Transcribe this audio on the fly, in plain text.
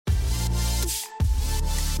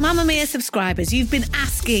Mamamia subscribers, you've been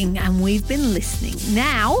asking and we've been listening.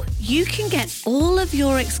 Now you can get all of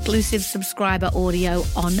your exclusive subscriber audio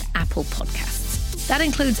on Apple Podcasts. That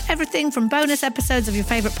includes everything from bonus episodes of your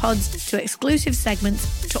favourite pods to exclusive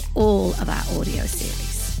segments to all of our audio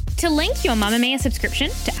series. To link your Mamamia subscription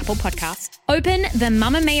to Apple Podcasts, open the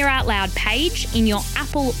Mamamia Out Loud page in your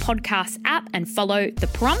Apple Podcasts app and follow the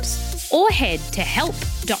prompts, or head to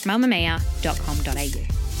help.mamamia.com.au.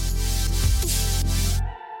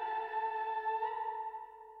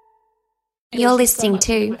 You're listening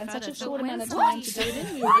to a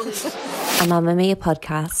Mamamia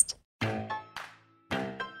podcast.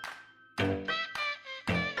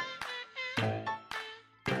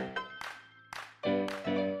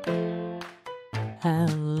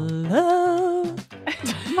 Hello,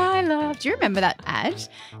 my love. Do you remember that ad?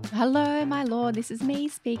 Hello, my lord. This is me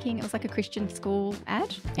speaking. It was like a Christian school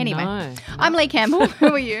ad. Anyway, No. I'm Lee Campbell. Who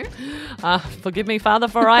are you? Forgive me, Father,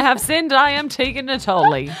 for I have sinned. I am Tegan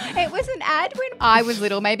Natoli. It was an ad when I was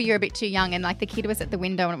little. Maybe you're a bit too young, and like the kid was at the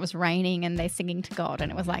window and it was raining and they're singing to God,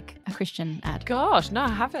 and it was like a Christian ad. Gosh, no, I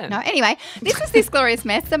haven't. No, anyway, this was This Glorious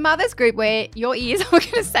Mess, the mothers group where your ears, we're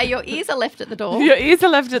going to say your ears are left at the door. Your ears are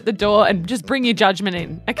left at the door and just bring your judgment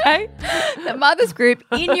in, okay? The mothers group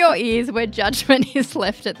in your ears where judgment is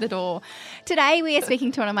left at the door. Today we are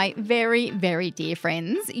speaking to one of my very, very dear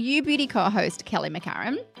friends, You Beauty co-host Kelly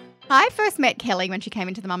McCarran. I first met Kelly when she came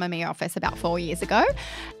into the Mamamia office about 4 years ago.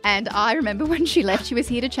 And I remember when she left, she was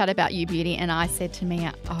here to chat about You Beauty. And I said to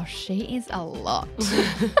Mia, oh, she is a lot.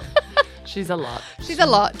 She's a lot. She's a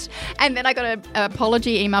lot. And then I got an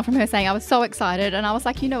apology email from her saying I was so excited. And I was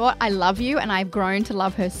like, you know what? I love you. And I've grown to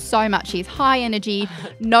love her so much. She's high energy,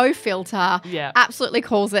 no filter, absolutely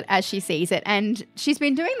calls it as she sees it. And she's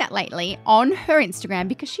been doing that lately on her Instagram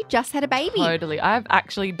because she just had a baby. Totally. I've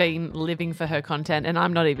actually been living for her content and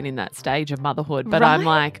I'm not even in that stage of motherhood. But Right? I'm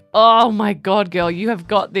like, oh my God, girl, you have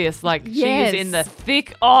got this. Like she Yes. is in the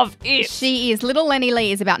thick of it. She is. Little Lenny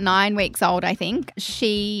Lee is about 9 weeks old, I think.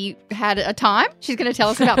 She had a time. She's going to tell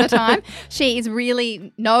us about the time. She is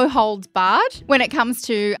really no holds barred when it comes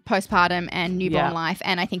to postpartum and newborn life.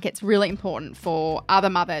 And I think it's really important for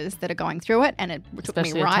other mothers that are going through it. And it took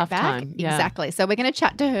Especially me a right tough back. time. Yeah. Exactly. So we're going to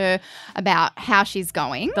chat to her about how she's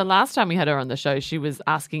going. The last time we had her on the show, she was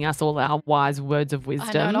asking us all our wise words of I know,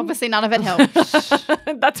 wisdom. and obviously none of it helped.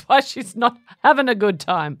 That's why she's not having a good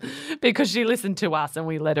time, because she listened to us and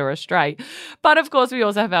we led her astray. But of course, we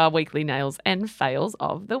also have our weekly nails and fails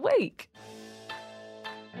of the week.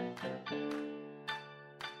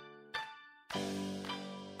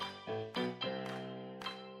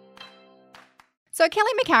 So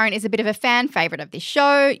Kelly McCarran is a bit of a fan favourite of this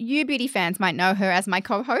show. You Beauty fans might know her as my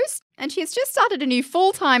co-host, and she has just started a new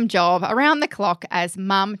full-time job around the clock as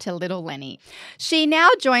mum to little Lenny. She now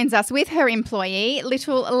joins us with her employee,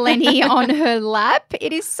 little Lenny, on her lap.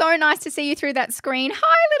 It is so nice to see you through that screen.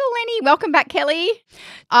 Hi, little Lenny. Welcome back, Kelly.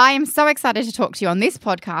 I am so excited to talk to you on this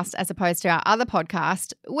podcast as opposed to our other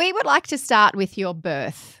podcast. We would like to start with your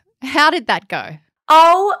birth. How did that go?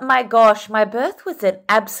 Oh my gosh, my birth was an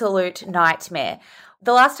absolute nightmare.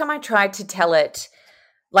 The last time I tried to tell it,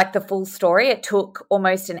 like the full story, it took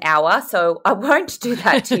almost an hour. So I won't do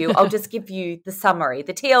that to you. I'll just give you the summary,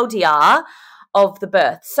 the TLDR of the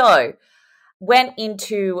birth. So went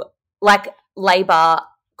into like labor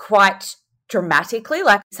quite dramatically,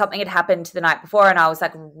 like something had happened the night before and I was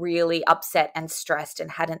like really upset and stressed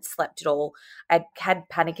and hadn't slept at all. I had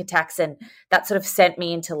panic attacks and that sort of sent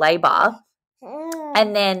me into labor.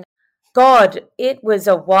 And then, God, it was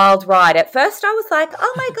a wild ride. At first I was like,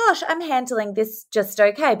 oh my gosh, I'm handling this just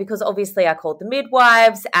okay, because obviously I called the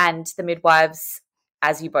midwives and the midwives,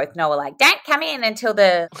 as you both know, are like, don't come in until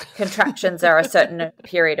the contractions are a certain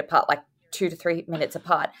period apart, like 2 to 3 minutes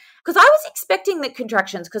apart. Because I was expecting the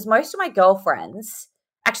contractions, because most of my girlfriends,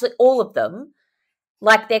 actually all of them,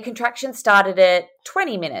 like their contractions started at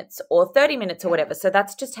 20 minutes or 30 minutes or whatever. So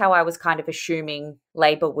that's just how I was kind of assuming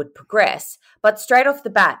labor would progress. But straight off the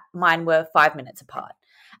bat, mine were 5 minutes apart.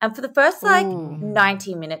 And for the first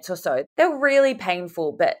 90 minutes or so, they were really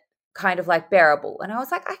painful, but kind of like bearable. And I was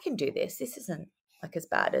like, I can do this. This isn't like as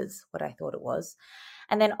bad as what I thought it was.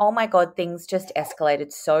 And then, oh my God, things just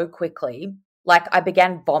escalated so quickly. Like I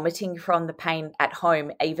began vomiting from the pain at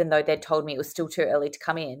home, even though they'd told me it was still too early to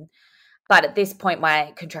come in. But at this point,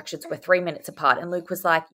 my contractions were 3 minutes apart. And Luke was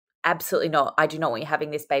like, absolutely not. I do not want you having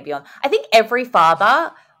this baby on. I think every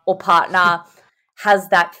father or partner has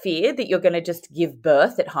that fear that you're going to just give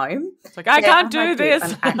birth at home. It's like, I can't do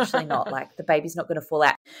this. I'm actually not. Like the baby's not going to fall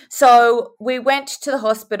out. So we went to the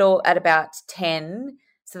hospital at about 10.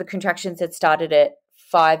 So the contractions had started at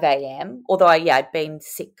 5 a.m. Although, I'd been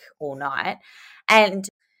sick all night. And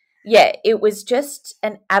Yeah, it was just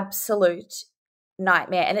an absolute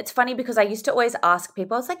nightmare. And it's funny because I used to always ask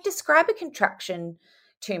people, I was like, describe a contraction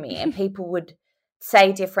to me. And people would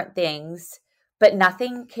say different things, but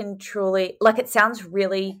nothing can truly, like, it sounds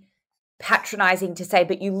really patronizing to say,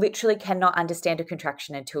 but you literally cannot understand a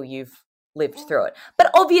contraction until you've lived through it.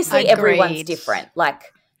 But obviously everyone's Agreed. different.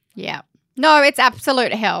 Like, Yeah. No, it's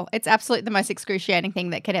absolute hell. It's absolutely the most excruciating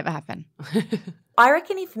thing that could ever happen. I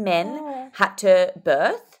reckon if men had to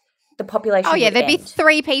birth, the population Oh, yeah, would there'd be end.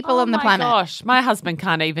 3 people on the planet. Oh my gosh, my husband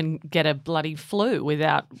can't even get a bloody flu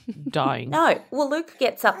without dying. No. Well, Luke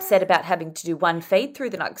gets upset about having to do one feed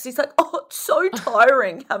through the night because he's like, oh, it's so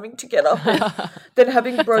tiring having to get up and then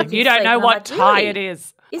having broken You don't sleep. know And I'm what like, tie really? it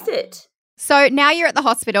is. Is it? So now you're at the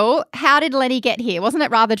hospital. How did Lenny get here? Wasn't it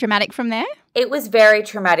rather dramatic from there? It was very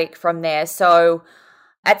traumatic from there. So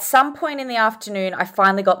at some point in the afternoon, I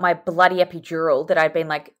finally got my bloody epidural that I'd been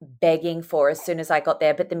like begging for as soon as I got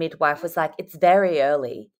there. But the midwife was like, it's very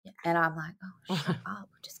early. And I'm like, oh, shut up.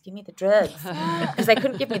 Just give me the drugs. Because they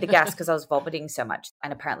couldn't give me the gas because I was vomiting so much.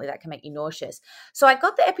 And apparently that can make you nauseous. So I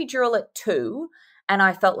got the epidural at 2 and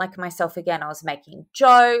I felt like myself again. I was making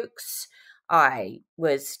jokes. I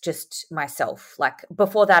was just myself. Like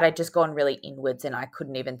before that, I'd just gone really inwards and I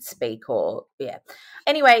couldn't even speak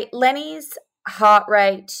Anyway, Lenny's heart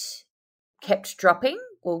rate kept dropping.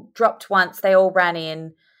 Well, dropped once. They all ran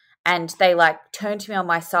in and they like turned to me on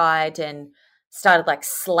my side and started like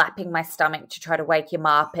slapping my stomach to try to wake him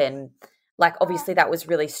up. And like, obviously that was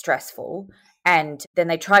really stressful. And then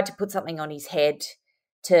they tried to put something on his head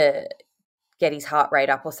to get his heart rate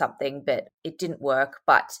up or something, but it didn't work.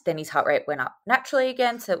 But then his heart rate went up naturally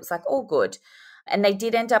again. So it was like all good. And they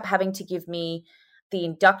did end up having to give me the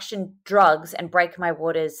induction drugs and break my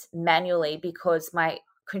waters manually because my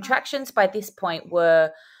contractions by this point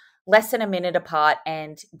were less than a minute apart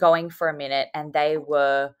and going for a minute, and they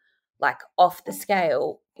were like off the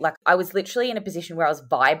scale. Like I was literally in a position where I was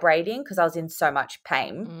vibrating because I was in so much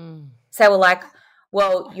pain. So they were like,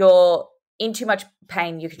 well, you're in too much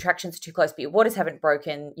pain, your contractions are too close, but your waters haven't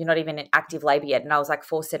broken, you're not even in active labor yet. And I was like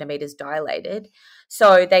 4 centimeters dilated.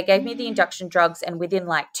 So they gave me the induction drugs, and within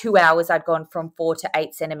like 2 hours, I'd gone from 4 to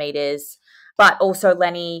 8 centimeters. But also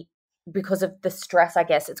Lenny, because of the stress, I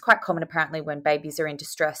guess, it's quite common apparently when babies are in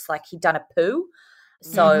distress, like he'd done a poo.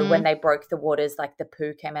 So when they broke the waters, like the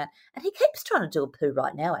poo came out. And he keeps trying to do a poo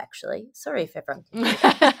right now, actually. Sorry if everyone can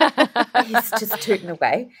hear. He's just tooting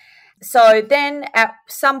away. So then at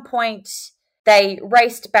some point they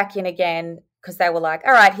raced back in again because they were like,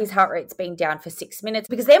 all right, his heart rate's been down for 6 minutes,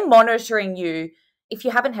 because they're monitoring you. If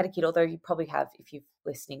you haven't had a kid, although you probably have if you're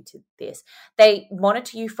listening to this, they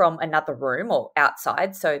monitor you from another room or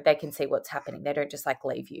outside so they can see what's happening. They don't just like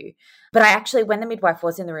leave you. But I actually, when the midwife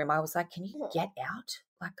was in the room, I was like, can you get out?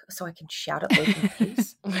 Like, so I can shout at Luke in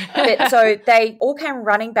peace. But so they all came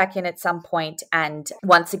running back in at some point, and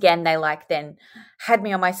once again they like then had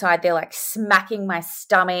me on my side. They're like smacking my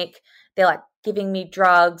stomach. They're like giving me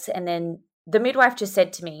drugs, and then the midwife just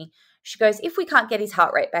said to me, she goes, if we can't get his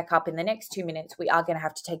heart rate back up in the next 2 minutes, we are going to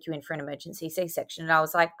have to take you in for an emergency C-section. And I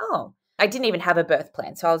was like, oh, I didn't even have a birth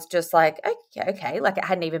plan. So I was just like, okay. Like it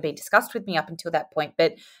hadn't even been discussed with me up until that point.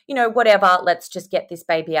 But, you know, whatever, let's just get this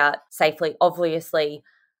baby out safely. Obviously,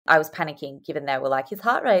 I was panicking given they were like, his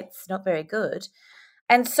heart rate's not very good.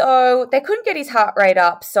 And so they couldn't get his heart rate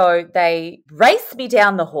up. So they raced me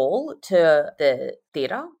down the hall to the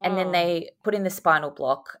theatre, and then they put in the spinal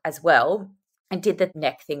block as well, and did the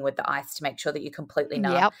neck thing with the ice to make sure that you're completely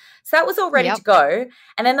numb. Yep. So that was all ready to go.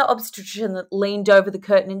 And then the obstetrician leaned over the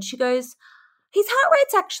curtain and she goes, his heart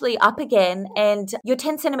rate's actually up again and you're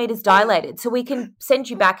 10 centimeters dilated. So we can send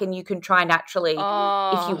you back and you can try naturally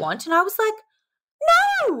if you want. And I was like,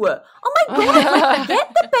 no, oh my God, like,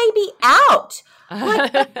 get the baby out.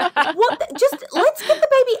 Like, just let's get the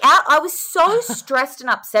baby out. I was so stressed and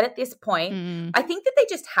upset at this point. I think that they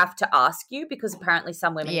just have to ask you, because apparently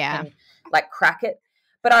some women can like crack it.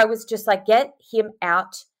 But I was just like, get him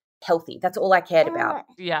out healthy. That's all I cared about.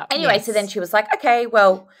 Yeah. Anyway, so then she was like, okay,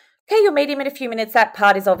 you'll meet him in a few minutes. That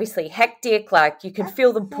part is obviously hectic. Like you can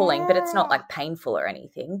feel them pulling, but it's not like painful or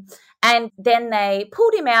anything. And then they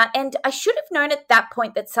pulled him out. And I should have known at that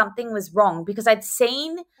point that something was wrong, because I'd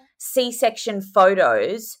seen C-section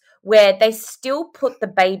photos where they still put the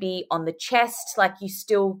baby on the chest. Like you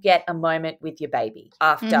still get a moment with your baby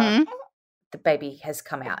after the baby has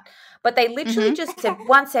come out. But they literally just said,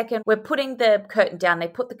 1 second, we're putting the curtain down. They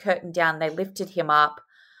put the curtain down. They lifted him up.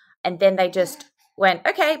 And then they just went,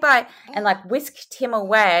 okay, bye, and like whisked him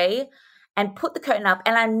away and put the curtain up.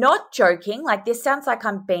 And I'm not joking. Like this sounds like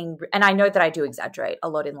I'm being, and I know that I do exaggerate a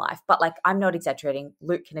lot in life, but like I'm not exaggerating.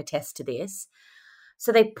 Luke can attest to this.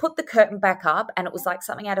 So they put the curtain back up and it was like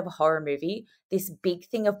something out of a horror movie. This big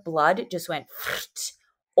thing of blood just went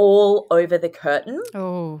all over the curtain.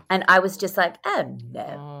 Oh. And I was just like, oh,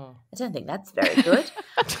 no, I don't think that's very good.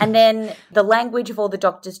 And then the language of all the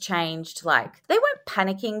doctors changed. Like, they weren't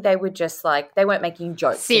panicking. They were just like, they weren't making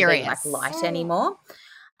jokes. Serious. And being, like, light anymore.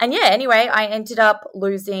 And yeah, anyway, I ended up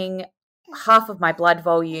losing half of my blood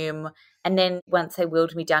volume. And then once they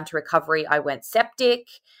wheeled me down to recovery, I went septic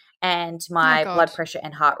and my blood pressure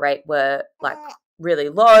and heart rate were like really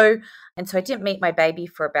low. And so I didn't meet my baby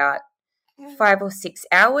for about 5 or 6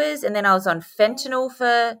 hours. And then I was on fentanyl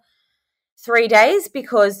for 3 days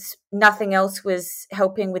because nothing else was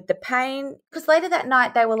helping with the pain. Because later that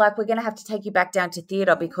night they were like, we're going to have to take you back down to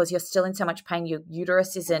theatre because you're still in so much pain. Your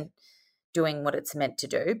uterus isn't doing what it's meant to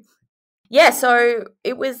do. Yeah, so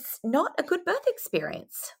it was not a good birth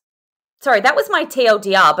experience. Sorry, that was my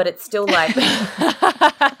TLDR, but it's still like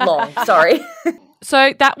long. Sorry.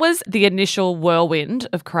 So that was the initial whirlwind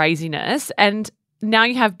of craziness. And now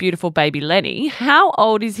you have beautiful baby Lenny. How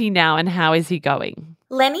old is he now and how is he going?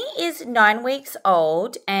 Lenny is 9 weeks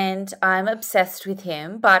old and I'm obsessed with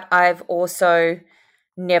him, but I've also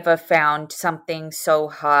never found something so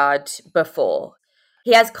hard before.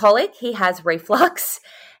 He has colic, he has reflux.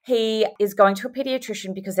 He is going to a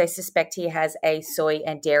pediatrician because they suspect he has a soy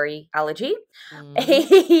and dairy allergy.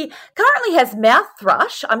 He currently has mouth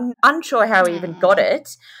thrush. I'm unsure how he even got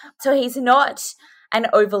it. So he's not an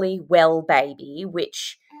overly well baby,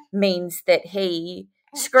 which means that he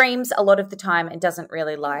screams a lot of the time and doesn't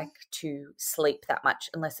really like to sleep that much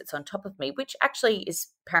unless it's on top of me, which actually is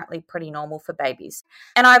apparently pretty normal for babies.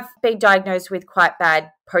 And I've been diagnosed with quite bad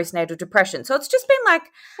postnatal depression. So it's just been like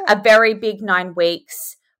a very big 9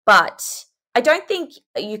 weeks. But I don't think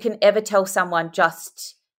you can ever tell someone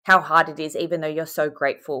just how hard it is, even though you're so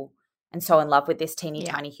grateful and so in love with this teeny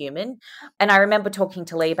tiny human. And I remember talking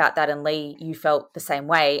to Lee about that, and Lee, you felt the same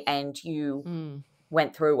way and you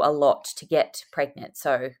went through a lot to get pregnant.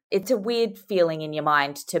 So it's a weird feeling in your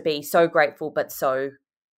mind to be so grateful but so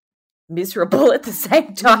miserable at the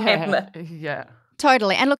same time. Yeah.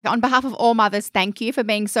 Totally. And look, on behalf of all mothers, thank you for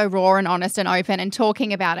being so raw and honest and open and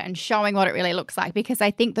talking about it and showing what it really looks like, because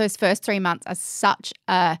I think those first 3 months are such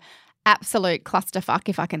a absolute clusterfuck,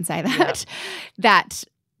 if I can say that, that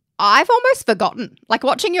I've almost forgotten. Like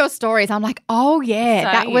watching your stories, I'm like, oh yeah,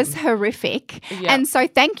 that was horrific. Yeah. And so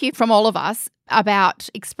thank you from all of us about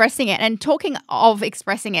expressing it. And talking of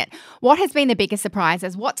expressing it, what has been the biggest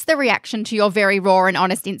surprises? What's the reaction to your very raw and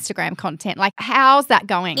honest Instagram content? Like, how's that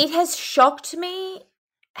going? It has shocked me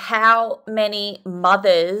how many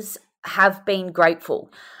mothers have been grateful.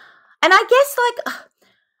 And I guess like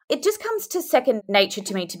it just comes to second nature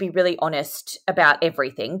to me to be really honest about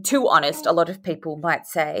everything. Too honest, a lot of people might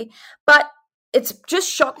say. But it's just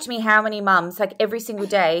shocked me how many mums, like every single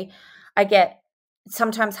day, I get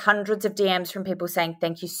sometimes hundreds of DMs from people saying,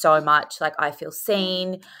 thank you so much. Like, I feel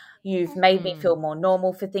seen. You've made me feel more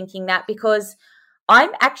normal for thinking that, because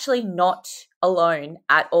I'm actually not alone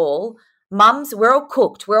at all. Mums, we're all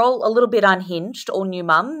cooked. We're all a little bit unhinged, all new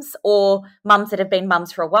mums or mums that have been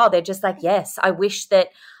mums for a while. They're just like, yes, I wish that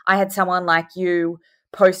I had someone like you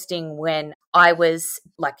posting when I was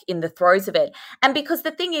like in the throes of it. And because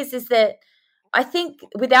the thing is that I think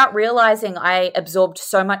without realizing I absorbed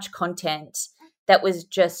so much content that was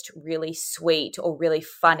just really sweet or really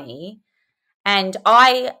funny. And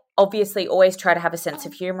I obviously always try to have a sense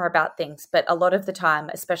of humor about things, but a lot of the time,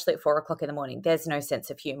 especially at 4 o'clock in the morning, there's no sense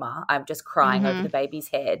of humor. I'm just crying over the baby's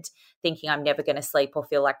head, thinking I'm never going to sleep or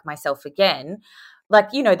feel like myself again. Like,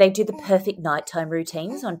 you know, they do the perfect nighttime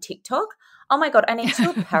routines on TikTok. Oh my God, I need to do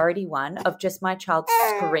a parody one of just my child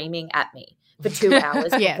screaming at me for 2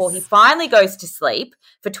 hours before he finally goes to sleep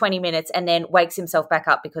for 20 minutes and then wakes himself back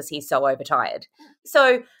up because he's so overtired.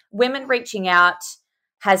 So women reaching out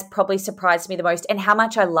has probably surprised me the most, and how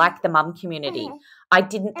much I like the mum community. I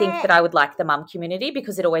didn't think that I would like the mum community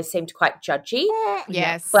because it always seemed quite judgy.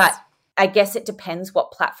 Yes. But I guess it depends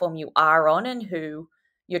what platform you are on and who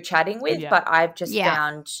you're chatting with. But I've just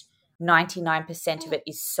found 99% of it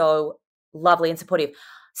is so lovely and supportive.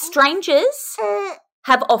 Strangers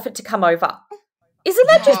have offered to come over. Isn't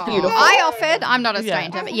that just beautiful? I offered. I'm not a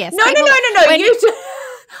stranger, but yes. No.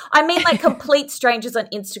 I mean, like, complete strangers on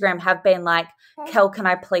Instagram have been like, Kel, can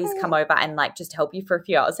I please come over and like just help you for a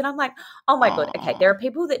few hours? And I'm like, oh my God, okay, there are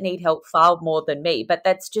people that need help far more than me, but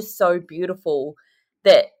that's just so beautiful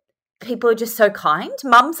that people are just so kind.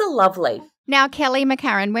 Mums are lovely. Now, Kelly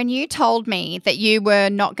McCarren, when you told me that you were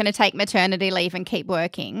not going to take maternity leave and keep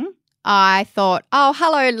working, I thought, oh,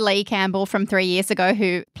 hello, Lee Campbell from 3 years ago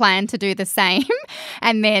who planned to do the same,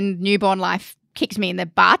 and then newborn life kicked me in the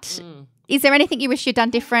butt. Is there anything you wish you'd done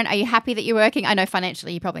different? Are you happy that you're working? I know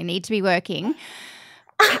financially you probably need to be working.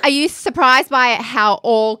 Are you surprised by how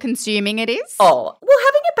all-consuming it is? Oh, well,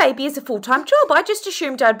 having a baby is a full-time job. I just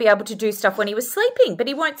assumed I'd be able to do stuff when he was sleeping, but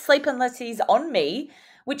he won't sleep unless he's on me,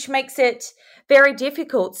 which makes it very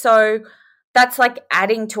difficult. So that's like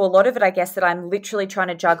adding to a lot of it, I guess, that I'm literally trying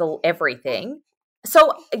to juggle everything.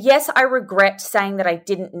 So, yes, I regret saying that I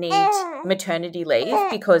didn't need maternity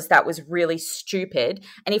leave because that was really stupid.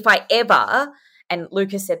 And if I ever, and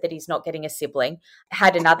Lucas said that he's not getting a sibling,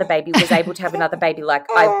 had another baby, was able to have another baby, like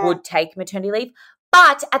I would take maternity leave.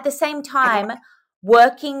 But at the same time,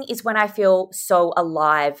 working is when I feel so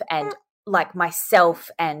alive and like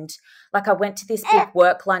myself. And like I went to this big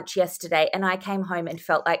work lunch yesterday and I came home and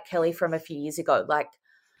felt like Kelly from a few years ago, like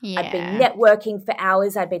I'd been networking for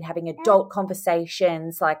hours. I'd been having adult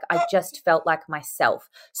conversations. Like I just felt like myself.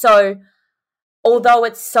 So although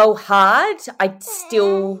it's so hard, I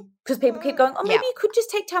still, because people keep going, oh, maybe you could just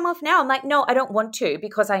take time off now. I'm like, no, I don't want to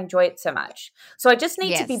because I enjoy it so much. So I just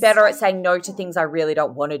need to be better at saying no to things I really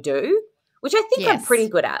don't want to do, which I think I'm pretty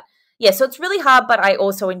good at. Yeah, so it's really hard, but I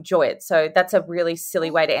also enjoy it. So that's a really silly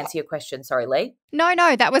way to answer your question. Sorry, Lee. No,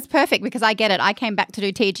 that was perfect because I get it. I came back to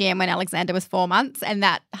do TGM when Alexander was 4 months, and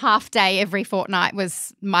that half day every fortnight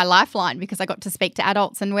was my lifeline because I got to speak to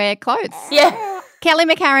adults and wear clothes. Yeah. Kelly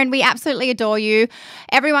McCarren, we absolutely adore you.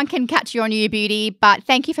 Everyone can catch you on You Beauty, but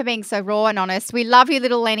thank you for being so raw and honest. We love you,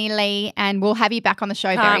 little Lenny Lee, and we'll have you back on the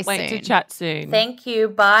show very soon. Can't wait to chat soon. Thank you.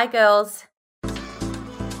 Bye, girls.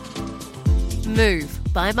 Move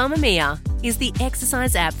by Mamamia is the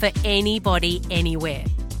exercise app for anybody, anywhere.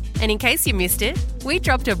 And in case you missed it, we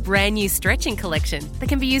dropped a brand new stretching collection that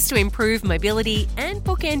can be used to improve mobility and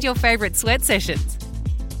bookend your favourite sweat sessions.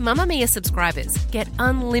 Mamamia subscribers get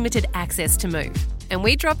unlimited access to Move, and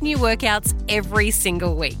we drop new workouts every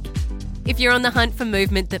single week. If you're on the hunt for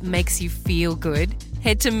movement that makes you feel good,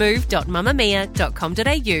 head to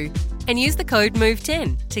move.mamamia.com.au and use the code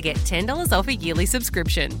MOVE10 to get $10 off a yearly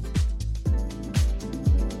subscription.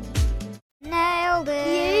 Nailed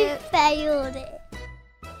it. You failed it.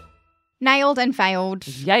 Nailed and failed.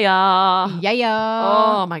 Yeah. Yeah.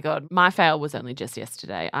 Oh, my God. My fail was only just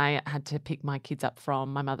yesterday. I had to pick my kids up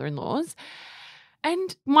from my mother-in-law's.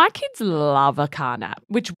 And my kids love a car nap,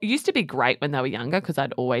 which used to be great when they were younger because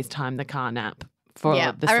I'd always time the car nap for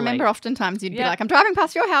the sleep. I remember oftentimes you'd be like, I'm driving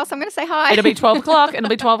past your house. I'm going to say hi. It'll be 12 o'clock. It'll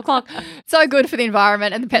be 12 o'clock. So good for the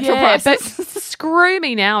environment and the petrol prices. But screw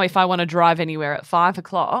me now if I want to drive anywhere at 5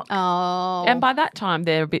 o'clock. Oh. And by that time,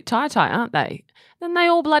 they're a bit tight, aren't they? Then they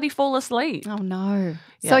all bloody fall asleep. Oh, no.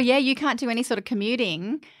 Yeah. So, you can't do any sort of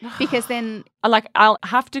commuting because then... I'll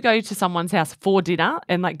have to go to someone's house for dinner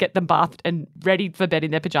and, get them bathed and ready for bed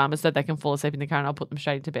in their pajamas so they can fall asleep in the car and I'll put them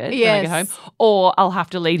straight into bed when I get home. Or I'll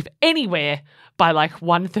have to leave anywhere by,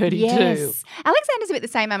 1:32. Yes. Alexander's a bit the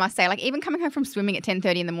same, I must say. Even coming home from swimming at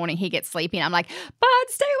 10:30 in the morning, he gets sleepy and I'm like, Bud,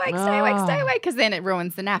 stay awake, because then it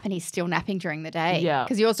ruins the nap and he's still napping during the day. Yeah.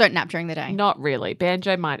 Because yours don't nap during the day. Not really.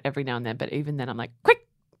 Banjo might every now and then, but even then I'm like, quick.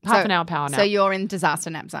 Half an hour power nap. So you're in disaster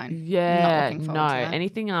nap zone. Yeah. Not looking forward to that.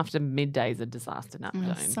 Anything after midday is a disaster nap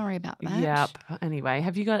zone. Sorry about that. Yep. Anyway,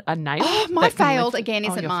 have you got a nail? Oh, my failed again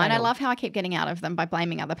isn't mine. Failed. I love how I keep getting out of them by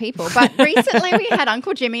blaming other people. But recently we had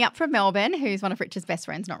Uncle Jimmy up from Melbourne, who's one of Rich's best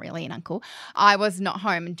friends, not really an uncle. I was not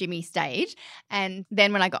home and Jimmy stayed. And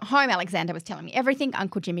then when I got home, Alexander was telling me everything.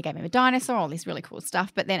 Uncle Jimmy gave him a dinosaur, all this really cool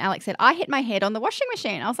stuff. But then Alex said, I hit my head on the washing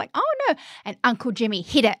machine. I was like, oh, no. And Uncle Jimmy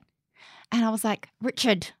hit it. And I was like,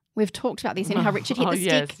 Richard, we've talked about this, how Richard hit the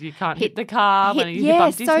stick. Yes, you can't hit the car when he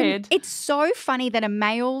bumped his head. It's so funny that a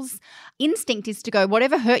male's instinct is to go,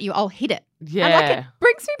 whatever hurt you, I'll hit it. Yeah. And it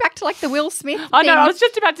brings me back to the Will Smith thing. I know, I was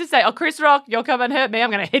just about to say, Chris Rock, you'll come and hurt me,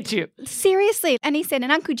 I'm going to hit you. Seriously. And he said,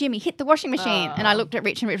 and Uncle Jimmy hit the washing machine. And I looked at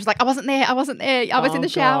Rich and Rich was like, I wasn't there. I was in the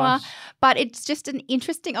shower. Gosh. But it's just an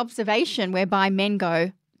interesting observation whereby men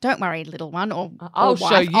go, don't worry, little one, or I'll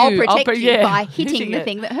wife, show you. I'll protect you by hitting the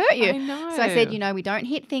thing that hurt you. I know. So I said, we don't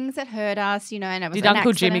hit things that hurt us, and it was Did an Uncle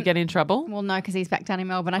accident. Jimmy get in trouble? Well, no, because he's back down in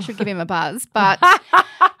Melbourne. I should give him a buzz. But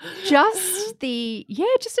just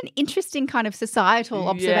an interesting kind of societal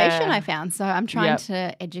observation I found. So I'm trying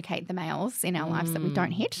to educate the males in our lives that we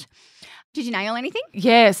don't hit. Did you nail anything?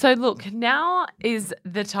 Yeah. So look, now is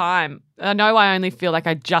the time. I know I only feel like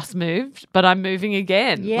I just moved, but I'm moving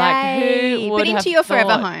again. Yay. Who would but into your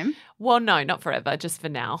forever home. Well, no, not forever, just for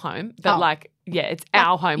now home. But it's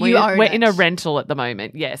our home. We're in a rental at the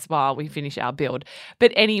moment, yes, while we finish our build.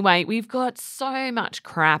 But anyway, we've got so much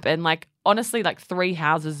crap and honestly like 3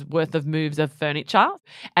 houses worth of moves of furniture,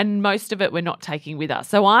 and most of it we're not taking with us.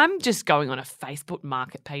 So I'm just going on a Facebook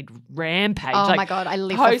market page rampage. Oh like, my God, I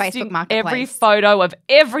live for posting Facebook Marketplace. every photo of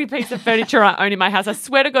every piece of furniture I own in my house. I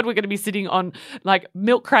swear to God, we're going to be sitting on like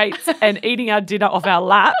milk crates and eating our dinner off our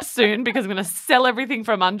lap soon, because I'm going to sell everything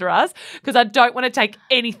from under us, because I don't want to take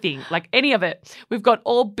anything, like any of it. We've got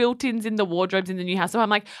all built-ins in the wardrobes in the new house. So I'm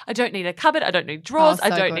like, I don't need a cupboard. I don't need drawers. Oh,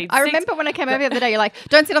 so I don't good. need I sinks. remember when I came over the other day, you're like,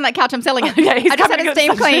 don't sit on that couch, I'm selling it. Yeah, he's I just had coming it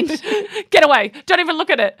steam and cleaned. Get away. Don't even look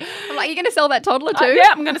at it. I'm like, you're going to sell that toddler too? Yeah,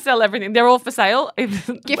 I'm going to sell everything. They're all for sale. Gift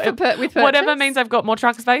with purchase? Whatever means I've got more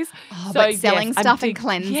truck space. Oh, but selling yes, I'm stuff and dig-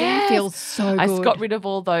 cleansing Yes. feels so I good. got rid of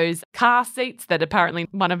all those car seats that apparently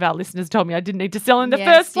one of our listeners told me I didn't need to sell in the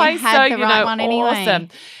Yes, first place. you had So, the right one anyway. awesome.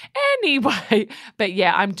 Anyway, but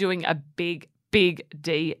yeah, I'm doing a big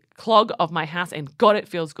declog of my house, and God, it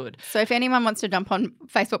feels good. So if anyone wants to jump on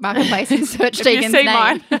Facebook Marketplace and search If you Tegan's see name.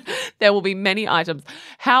 mine, there will be many items.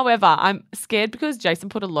 However, I'm scared because Jason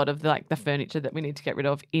put a lot of the furniture that we need to get rid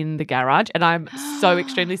of in the garage, and I'm so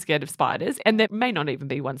extremely scared of spiders. And there may not even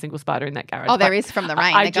be one single spider in that garage. Oh, there but is from the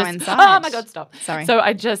rain. I They go just- inside. Oh my God, stop. Sorry. So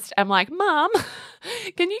I just am like, Mum,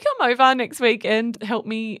 can you come over next week and help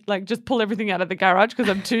me just pull everything out of the garage, because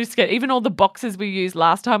I'm too scared. Even all the boxes we used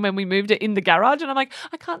last time when we moved it in the garage, and I'm like,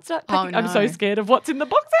 I can't start packing. Oh, I'm so no. scared of what's in the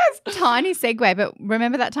boxes. Tiny segue, but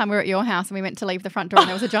remember that time we were at your house and we went to leave the front door and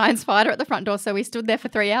there was a giant spider at the front door, so we stood there for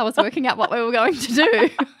 3 hours working out what we were going to do.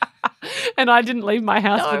 And I didn't leave my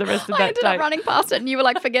house for the rest of I that ended day. up running past it and you were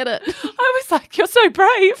like, forget it. I was like, you're so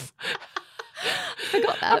brave.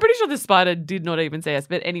 Forgot that. I'm pretty sure the spider did not even see us.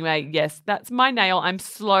 But anyway, yes, that's my nail. I'm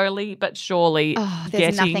slowly but surely Oh,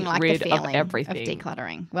 there's getting nothing like rid the feeling of everything. of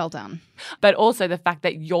decluttering. Well done. But also the fact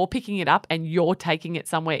that you're picking it up and you're taking it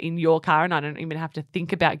somewhere in your car, and I don't even have to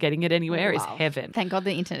think about getting it anywhere is Wow. heaven. Thank God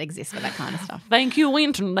the internet exists for that kind of stuff. Thank you,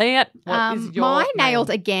 internet. What is your my nail? nails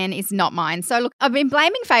again is not mine. So look, I've been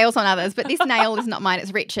blaming fails on others, but this nail is not mine.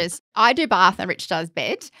 It's Rich's. I do bath and Rich does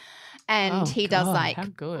bed. And Oh, he does God, like how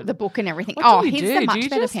good. the book and everything. What do you he's do? a much do you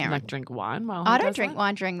better just, parent. drink wine while I he don't does drink that?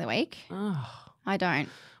 wine during the week. Oh, I don't.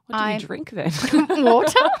 what do you drink then?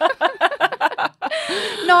 Water?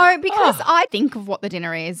 No, because I think of what the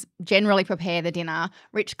dinner is, generally prepare the dinner.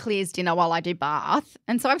 Rich clears dinner while I do bath.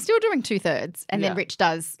 And so I'm still doing 2/3. And then Yeah. Rich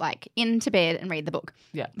does into bed and read the book.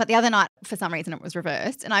 Yeah. But the other night, for some reason, it was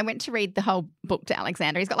reversed. And I went to read the whole book to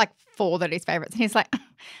Alexander. He's got 4 that are his favourites. And he's like,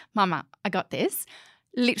 Mama, I got this.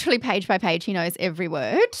 Literally page by page, he knows every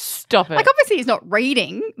word. Stop it. Obviously he's not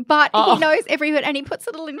reading, but Oh. he knows every word and he puts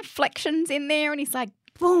little inflections in there and he's like,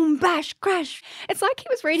 boom, bash, crash. It's like he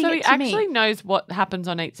was reading So it he to me. actually knows what happens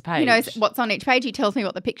on each page. He knows what's on each page. He tells me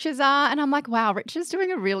what the pictures are. And I'm like, wow, Richard's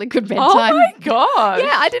doing a really good bedtime. Oh my God.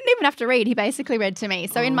 Yeah, I didn't even have to read. He basically read to me.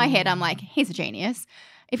 So in my head, I'm like, he's a genius.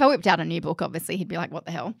 If I whipped out a new book, obviously, he'd be like, what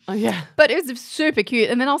the hell? Oh, yeah. But it was super cute.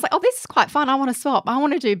 And then I was like, oh, this is quite fun. I want to swap. I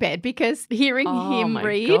want to do bed because hearing Oh him my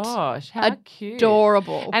read, gosh, how cute.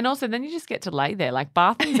 adorable. And also then you just get to lay there.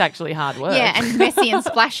 Bathing's actually hard work. Yeah, and messy and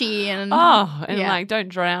splashy and and don't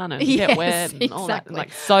drown and get wet and all that, exactly.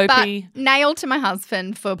 soapy. But nail to my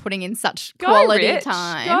husband for putting in such Go, quality Rich.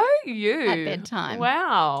 time. Go you. at bedtime.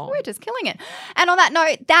 Wow. We're just killing it. And on that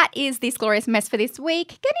note, that is this glorious mess for this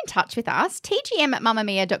week. Get in touch with us.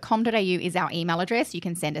 tgm@mamamia.com.au is our email address. You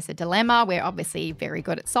can send us a dilemma. We're obviously very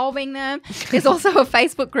good at solving them. There's also a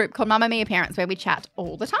Facebook group called Mamma Mia Parents where we chat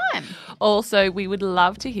all the time. Also, we would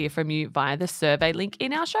love to hear from you via the survey link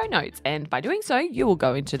in our show notes. And by doing so, you will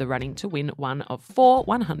go into the running to win one of 4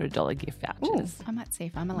 $100 gift vouchers. I might see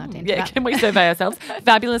if I'm allowed to enter Yeah, that. can we survey ourselves?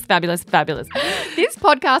 Fabulous, fabulous, fabulous. This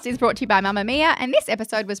podcast is brought to you by Mamma Mia, and this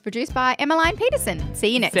episode was produced by Emmeline Peterson. See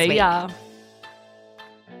you next See week. ya.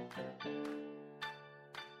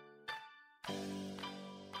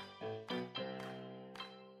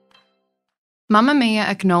 Mamma Mia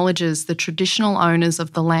acknowledges the traditional owners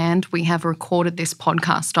of the land we have recorded this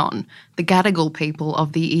podcast on, the Gadigal people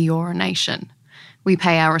of the Eora Nation. We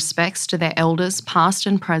pay our respects to their elders, past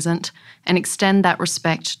and present, and extend that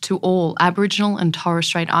respect to all Aboriginal and Torres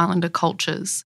Strait Islander cultures.